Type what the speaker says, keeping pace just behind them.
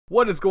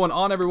What is going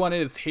on, everyone?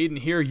 It is Hayden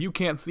here. You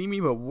can't see me,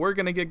 but we're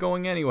going to get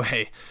going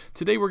anyway.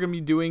 Today we're going to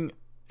be doing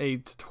a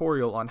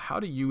tutorial on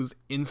how to use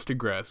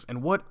Instagress.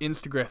 And what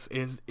Instagress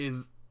is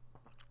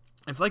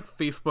it's like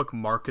Facebook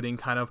marketing,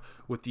 kind of,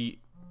 with the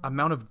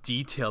amount of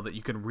detail that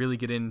you can really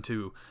get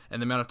into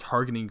and the amount of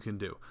targeting you can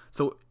do.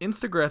 So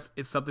Instagress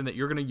is something that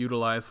you're going to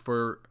utilize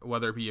for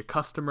whether it be a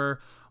customer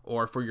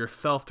or for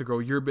yourself to grow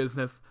your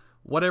business,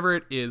 whatever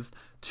it is,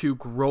 to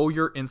grow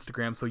your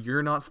Instagram so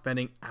you're not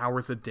spending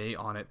hours a day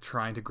on it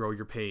trying to grow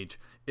your page.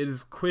 It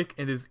is quick,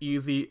 it is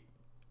easy,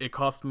 it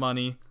costs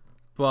money,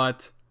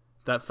 but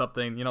that's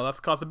something, that's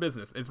the cost of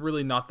business. It's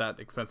really not that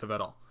expensive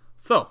at all.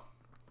 So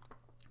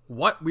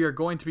what we are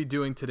going to be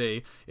doing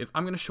today is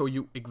I'm going to show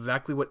you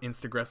exactly what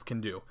Instagress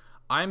can do.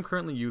 I'm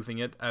currently using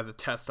it as a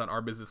test on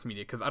our business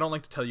media because I don't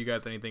like to tell you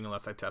guys anything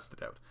unless I test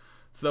it out.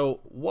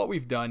 So what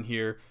we've done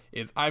here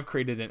is I've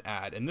created an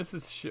ad, and this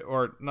is,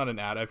 or not an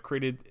ad, I've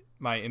created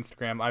my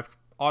Instagram, I've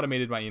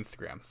automated my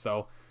Instagram.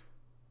 So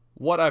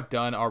what I've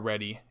done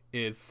already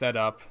is set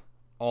up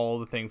all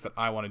the things that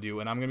I want to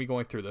do, and I'm going to be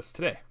going through this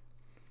today.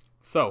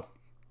 So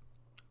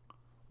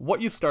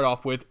what you start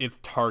off with is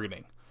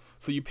targeting.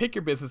 So you pick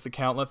your business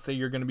account. Let's say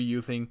you're going to be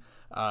using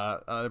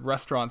a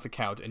restaurant's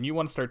account, and you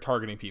want to start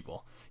targeting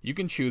people. You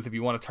can choose if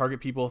you want to target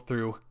people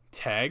through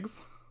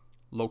tags,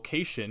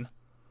 location,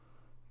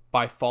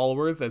 by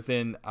followers, as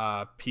in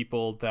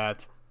people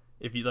that,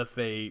 let's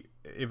say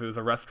if it was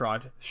a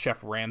restaurant,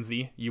 Chef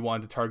Ramsay, you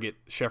wanted to target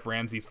Chef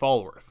Ramsay's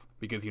followers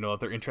because you know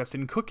that they're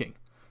interested in cooking.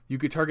 You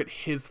could target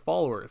his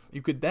followers.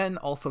 You could then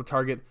also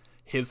target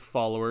his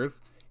followers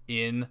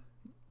in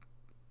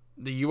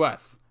the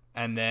US,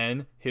 and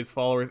then his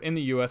followers in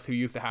the US who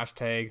use the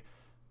hashtag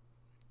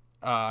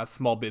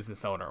small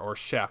business owner or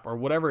chef or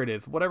whatever it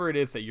is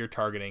that you're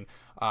targeting.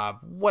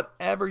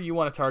 Whatever you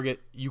want to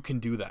target, you can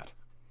do that.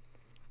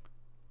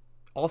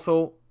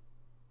 Also,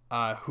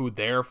 who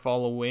they're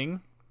following,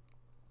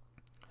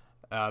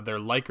 their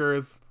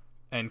likers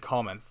and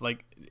comments.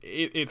 Like,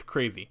 it's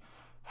crazy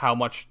how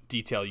much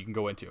detail you can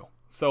go into.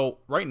 So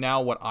right now,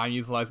 what I'm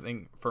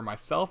utilizing for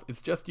myself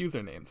is just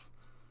usernames.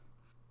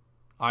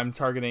 I'm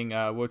targeting,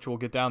 which we'll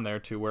get down there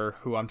to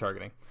who I'm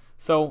targeting.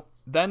 So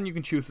then you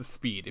can choose the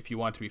speed if you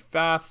want to be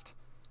fast,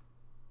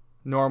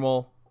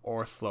 normal,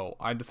 or slow.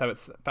 I just have it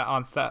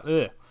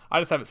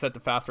set to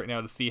fast right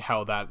now to see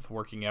how that's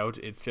working out.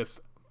 It's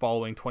just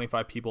following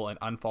 25 people and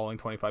unfollowing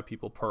 25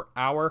 people per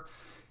hour.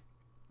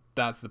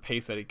 That's the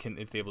pace that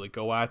it's able to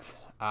go at.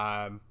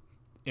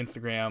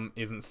 Instagram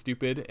isn't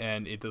stupid,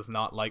 and it does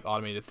not like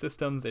automated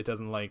systems. It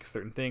doesn't like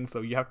certain things,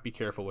 so you have to be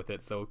careful with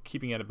it. So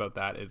keeping it about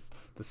that is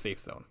the safe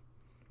zone.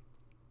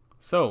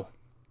 So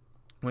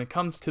when it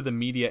comes to the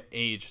media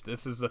age,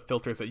 this is the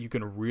filters that you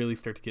can really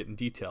start to get in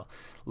detail.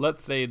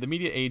 Let's say the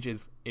media age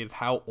is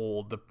how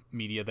old the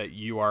media that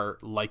you are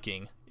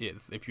liking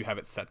is, if you have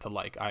it set to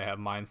like. I have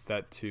mine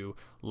set to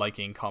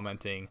liking,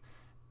 commenting,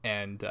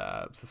 and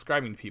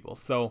subscribing to people.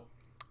 So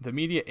the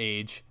media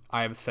age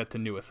I have set to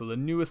newest. So the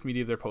newest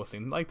media they're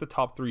posting, like the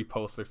top 3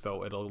 posts or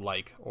so, it'll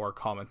like or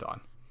comment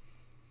on.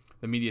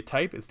 The media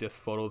type is just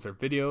photos or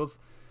videos.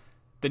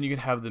 Then you can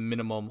have the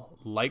minimum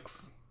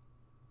likes,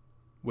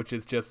 which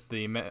is just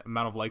the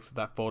amount of likes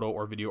that photo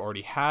or video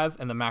already has,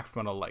 and the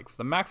maximum of likes.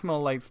 The maximum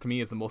of likes to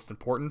me is the most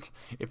important.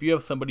 If you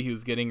have somebody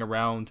who's getting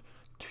around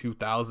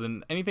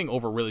 2,000, anything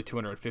over really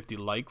 250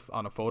 likes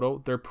on a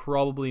photo, they're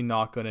probably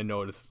not going to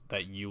notice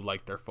that you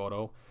like their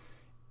photo.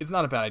 It's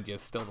not a bad idea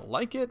still to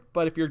like it,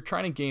 but if you're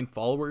trying to gain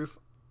followers,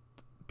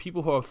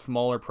 people who have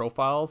smaller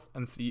profiles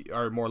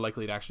are more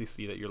likely to actually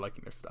see that you're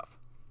liking their stuff.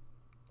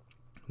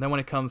 Then when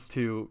it comes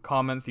to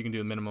comments, you can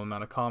do a minimum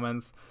amount of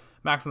comments,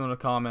 maximum amount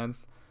of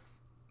comments,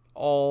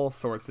 all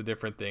sorts of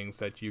different things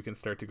that you can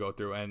start to go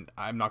through, and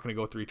I'm not going to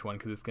go through each one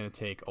because it's going to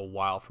take a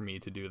while for me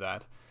to do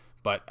that.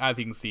 But as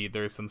you can see,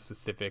 there's some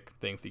specific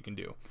things that you can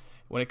do.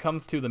 When it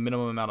comes to the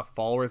minimum amount of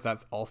followers,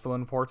 that's also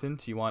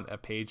important. You want a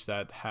page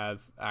that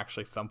has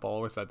actually some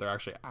followers, that they're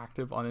actually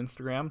active on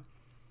Instagram.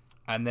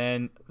 And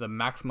then the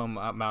maximum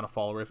amount of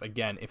followers,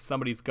 again, if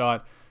somebody's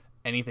got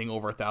anything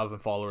over 1,000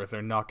 followers,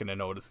 they're not going to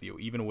notice you.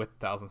 Even with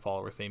 1,000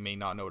 followers, they may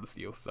not notice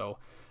you. So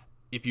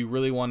if you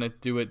really want to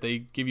do it,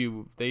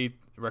 they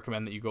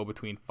recommend that you go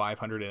between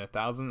 500 and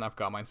 1,000. I've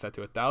got mine set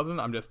to 1,000.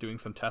 I'm just doing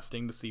some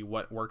testing to see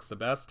what works the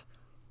best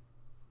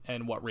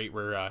and what rate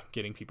we're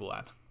getting people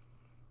at.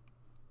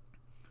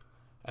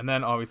 And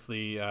then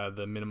obviously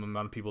the minimum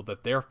amount of people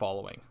that they're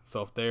following.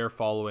 So if they're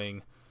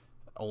following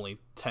only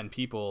 10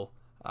 people,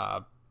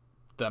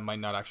 that might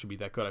not actually be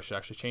that good. I should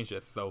actually change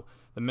this. So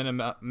the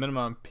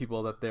minimum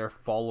people that they're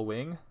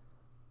following,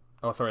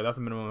 oh sorry, that's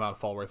the minimum amount of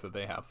followers that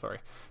they have, sorry.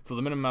 So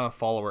the minimum amount of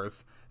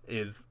followers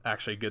is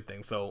actually a good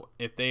thing. So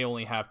if they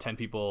only have 10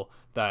 people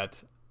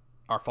that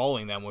are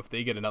following them, if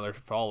they get another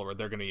follower,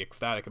 they're going to be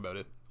ecstatic about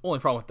it. Only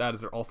problem with that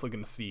is they're also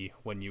going to see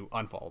when you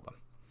unfollow them.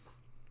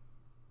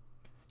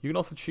 You can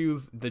also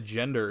choose the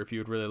gender if you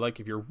would really like.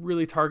 If you're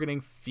really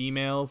targeting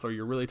females or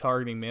you're really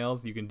targeting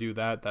males, you can do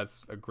that.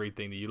 That's a great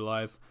thing to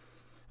utilize.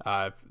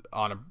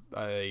 on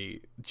a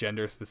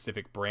gender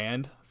specific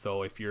brand.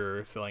 So if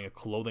you're selling a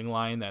clothing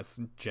line that's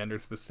gender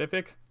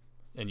specific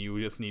and you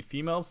just need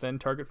females, then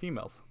target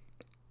females.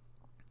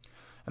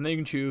 And then you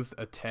can choose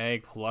a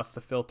tag plus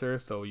the filter.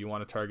 So you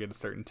want to target a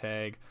certain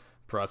tag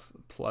plus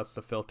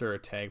the filter, or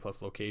tag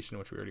plus location,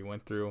 which we already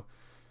went through.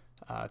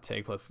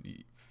 Tag plus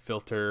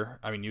filter,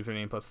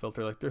 username plus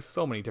filter. Like, there's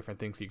so many different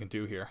things you can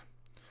do here.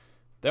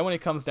 Then when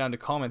it comes down to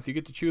comments, you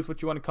get to choose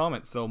what you want to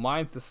comment. So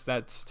mine's just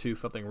set to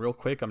something real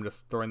quick. I'm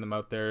just throwing them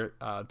out there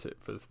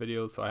for this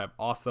video. So I have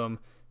awesome,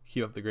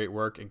 keep up the great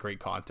work, and great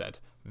content.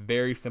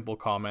 Very simple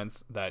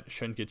comments that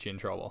shouldn't get you in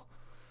trouble.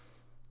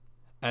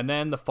 And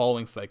then the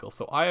following cycle.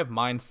 So I have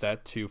mine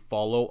set to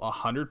follow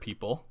 100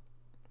 people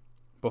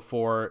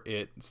before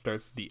it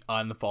starts the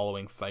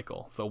unfollowing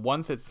cycle. So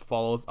once it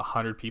follows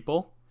 100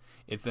 people,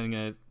 it's then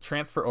going to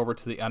transfer over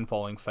to the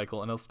unfollowing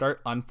cycle, and it'll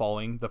start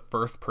unfollowing the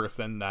first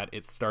person that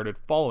it started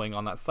following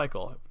on that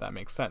cycle, if that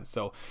makes sense.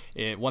 So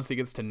once it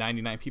gets to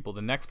 99 people,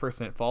 the next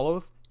person it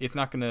follows, it's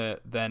not going to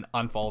then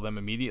unfollow them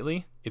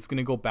immediately. It's going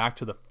to go back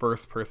to the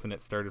first person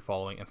it started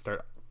following and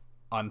start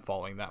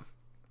unfollowing them.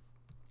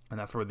 And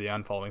that's where the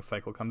unfollowing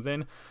cycle comes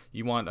in.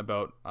 You want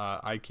about,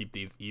 I keep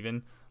these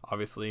even,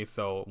 obviously.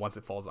 So once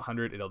it follows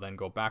 100, it'll then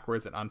go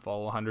backwards and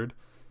unfollow 100.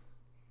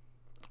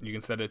 You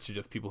can set it to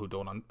just people who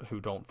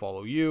don't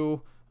follow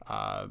you,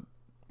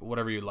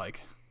 whatever you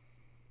like.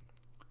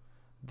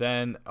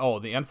 Then,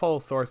 the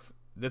unfollow source,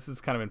 this is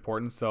kind of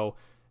important. So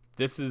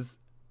this is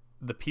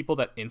the people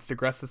that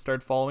Instagress has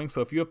started following.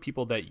 So if you have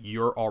people that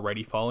you're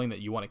already following that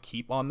you want to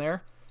keep on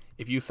there,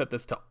 if you set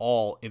this to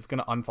all, it's going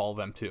to unfollow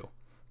them too.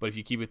 But if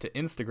you keep it to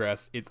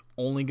Instagress, it's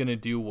only going to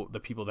do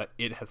the people that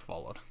it has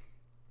followed.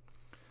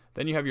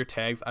 Then you have your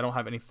tags. I don't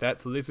have any set,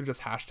 so these are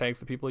just hashtags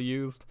that people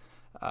used.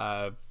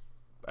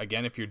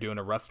 Again, if you're doing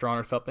a restaurant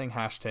or something,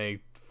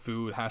 hashtag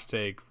food,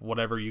 hashtag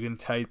whatever, you can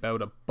type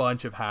out a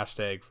bunch of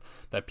hashtags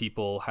that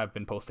people have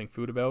been posting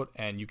food about,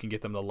 and you can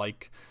get them to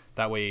like.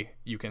 That way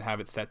you can have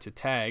it set to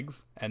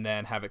tags and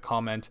then have it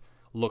comment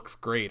looks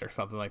great or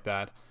something like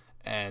that,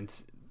 and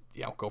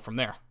go from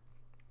there.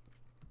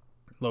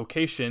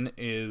 Location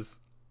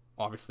is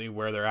obviously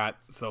where they're at.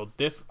 So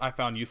this I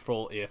found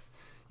useful if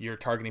you're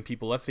targeting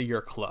people. Let's say you're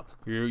a club.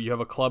 You have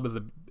a club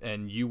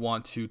and you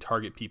want to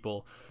target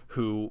people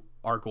who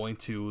are going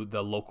to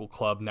the local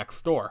club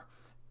next door.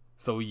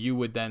 So you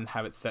would then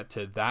have it set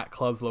to that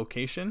club's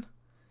location,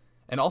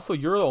 and also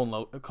your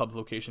own club's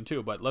location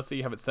too. But let's say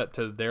you have it set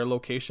to their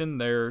location,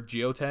 their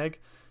geotag.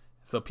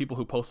 So people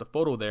who post a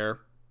photo there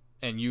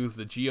and use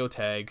the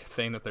geotag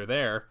saying that they're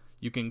there,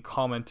 you can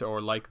comment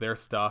or like their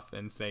stuff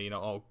and say,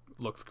 oh,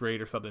 looks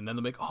great or something. And then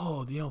they'll be like,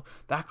 oh,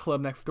 that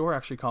club next door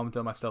actually commented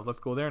on my stuff. Let's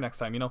go there next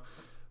time.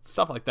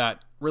 Stuff like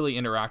that. Really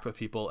interact with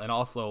people. And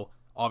also,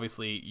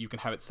 obviously, you can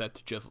have it set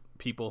to just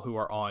people who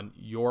are on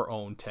your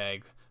own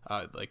tag.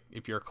 Like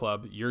if you're a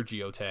club, your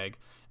geotag,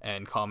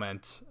 and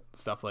comment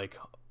stuff like,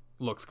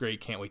 looks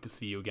great, can't wait to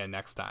see you again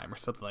next time, or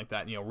something like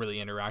that. Really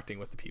interacting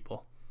with the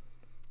people.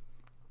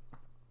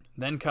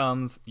 Then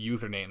comes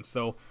usernames.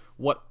 So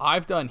what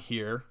I've done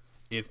here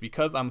is,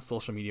 because I'm a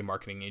social media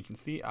marketing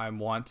agency, I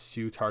want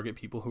to target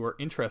people who are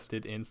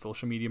interested in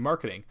social media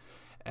marketing.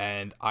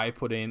 And I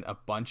put in a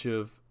bunch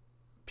of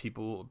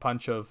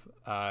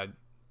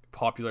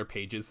popular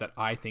pages that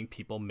I think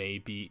people may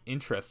be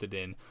interested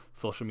in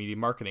social media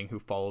marketing who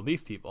follow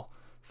these people.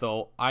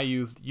 So I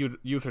used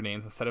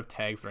usernames instead of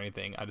tags or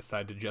anything. I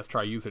decided to just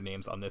try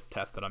usernames on this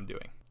test that I'm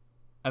doing.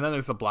 And then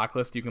there's a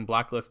blacklist. You can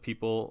blacklist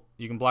people.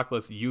 You can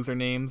blacklist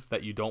usernames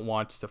that you don't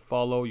want to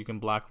follow. You can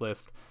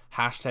blacklist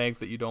hashtags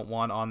that you don't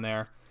want on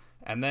there.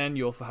 And then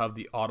you also have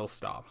the auto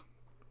stop.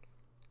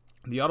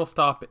 The auto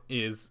stop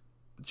is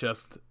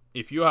just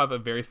if you have a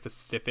very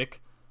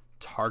specific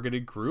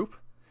targeted group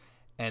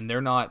and they're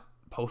not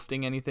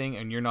posting anything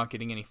and you're not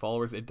getting any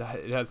followers, it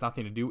has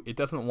nothing to do. It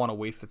doesn't want to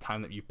waste the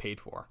time that you paid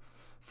for.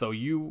 So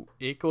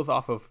it goes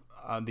off of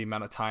the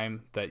amount of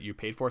time that you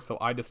paid for. So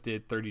I just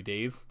did 30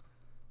 days.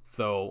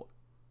 So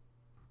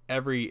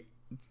every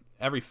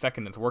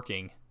second it's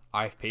working,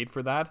 I've paid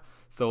for that.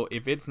 So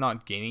if it's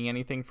not gaining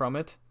anything from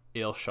it,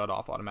 it'll shut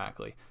off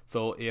automatically.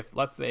 So if,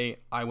 let's say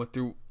I went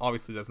through,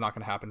 obviously that's not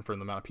going to happen for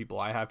the amount of people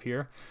I have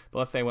here, but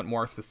let's say I went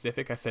more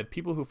specific. I said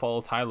people who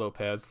follow Ty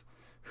Lopez,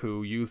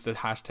 who use the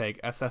hashtag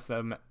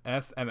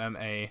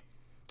SMMA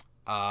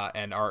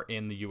and are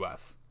in the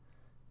US.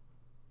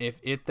 If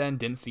it then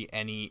didn't see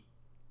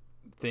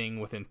anything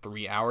within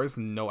 3 hours,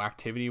 no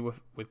activity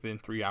within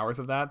 3 hours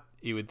of that,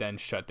 it would then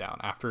shut down.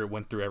 After it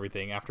went through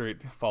everything, after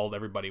it followed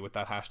everybody with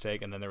that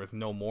hashtag and then there was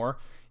no more,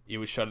 it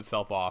would shut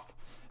itself off.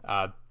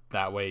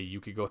 That way you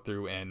could go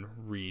through and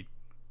redo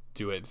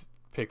it,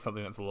 pick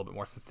something that's a little bit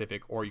more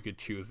specific, or you could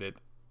choose it,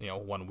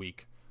 1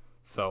 week.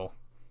 So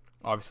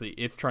obviously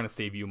it's trying to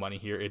save you money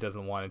here. It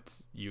doesn't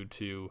want you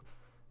to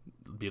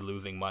be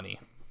losing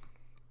money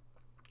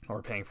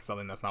or paying for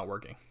something that's not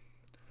working.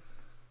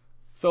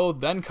 So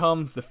then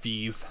comes the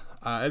fees.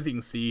 As you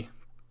can see,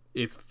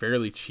 it's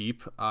fairly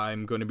cheap.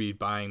 I'm going to be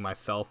buying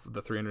myself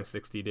the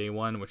 360 day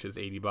one, which is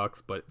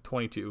 $80, but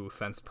 22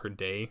 cents per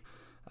day.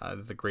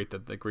 It's a great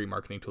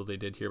marketing tool they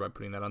did here by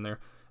putting that on there.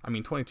 I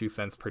mean, 22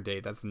 cents per day,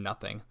 that's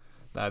nothing.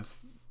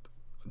 That's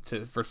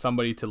for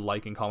somebody to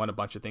like and comment a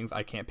bunch of things.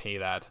 I can't pay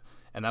that,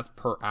 and that's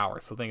per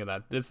hour. So think of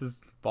that. This is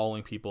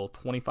following people,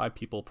 25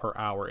 people per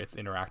hour it's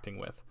interacting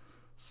with.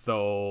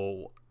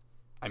 So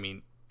I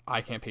mean,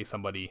 I can't pay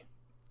somebody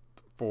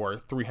for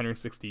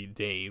 360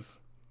 days,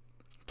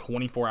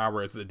 24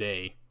 hours a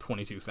day,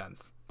 22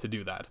 cents to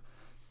do that.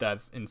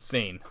 That's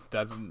insane.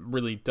 That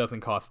really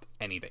doesn't cost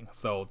anything.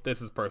 So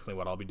this is personally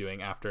what I'll be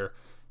doing after.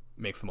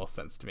 Makes the most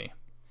sense to me.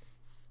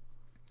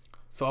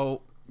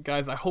 So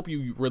guys, I hope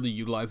you really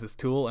utilize this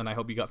tool, and I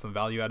hope you got some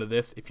value out of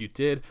this. If you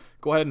did,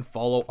 go ahead and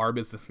follow Our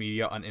Business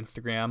Media on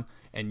Instagram,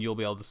 and you'll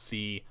be able to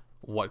see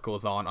what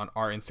goes on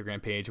our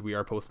Instagram page. We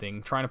are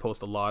trying to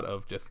post a lot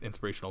of just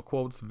inspirational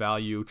quotes,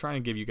 value, trying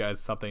to give you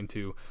guys something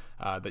to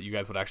that you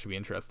guys would actually be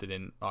interested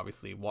in,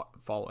 obviously,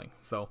 following.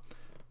 So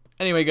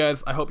anyway,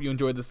 guys, I hope you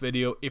enjoyed this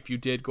video. If you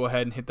did, go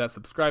ahead and hit that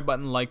subscribe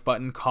button, like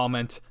button,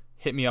 comment,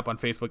 hit me up on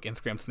Facebook,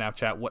 Instagram,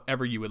 Snapchat,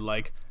 whatever you would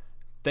like.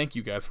 Thank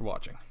you guys for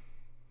watching.